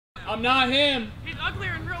I'm not him. He's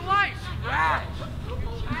uglier in real life.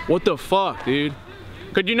 What the fuck, dude?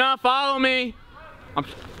 Could you not follow me? I'm...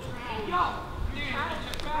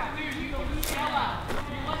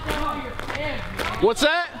 What's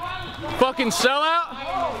that? Fucking sellout?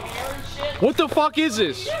 What the fuck is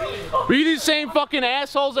this? Are you these same fucking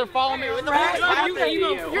assholes that follow me? What the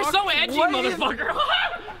fuck? You're so edgy, motherfucker.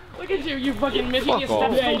 Look at you, you fucking missing your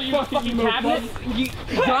step stool to your fucking cabinet. You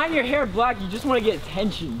dyeing your hair black, you just want to get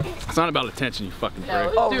attention. It's not about attention, you fucking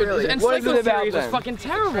prick. Oh, dude, really? And what is it about series then? is fucking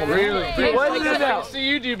terrible, Really? man. What is it about? See,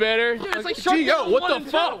 you do better. Dude, it's like Gee, yo, what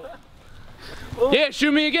the fuck? Yeah,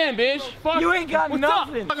 shoot me again, bitch. You ain't got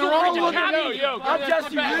nothing. What's wrong with you? Yo, I'm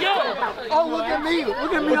Jesse. Oh, look at me.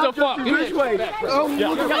 Look at me. What the fuck? This way. Oh,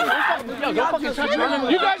 look at me. Yo, don't fucking touch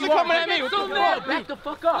me. You guys are coming at me. What the fuck? Back the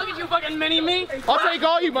fuck up. Look at you fucking mini-me. I'll take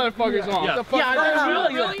all you motherfuckers on. What the fuck?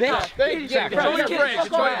 Really, you bitch. Yeah, control your friends.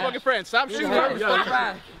 Control your fucking friends. Stop shooting me.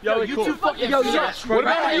 Yo, you two fucking. Yo, What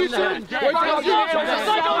about you two?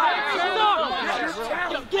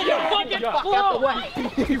 Get your fucking flow.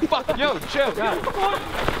 You fucking yo, chill.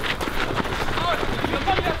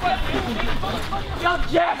 Yo,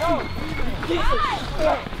 Jesse.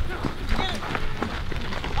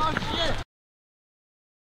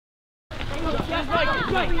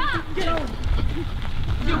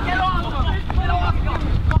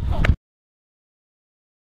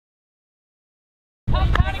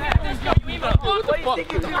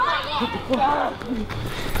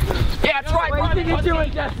 Yeah, that's right. What are you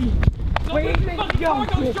doing, Jesse? Wait a minute, yo.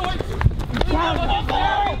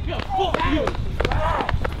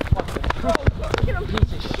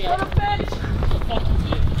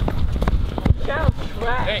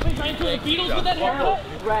 Hey, trying to kill the Beatles with that haircut?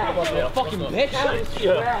 Fucking bitch.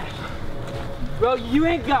 Bro, you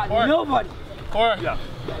ain't got nobody.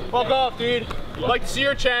 Fuck off, dude. I'd like to see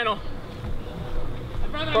your channel.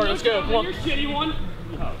 Alright, let's go. Come on. Your shitty one.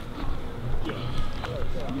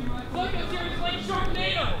 Look at this like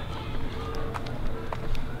Sharknado.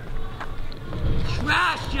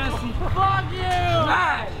 Trash, Jesse. Fuck you.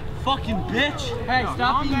 Trash. Fucking bitch. Hey,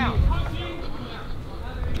 stop eating.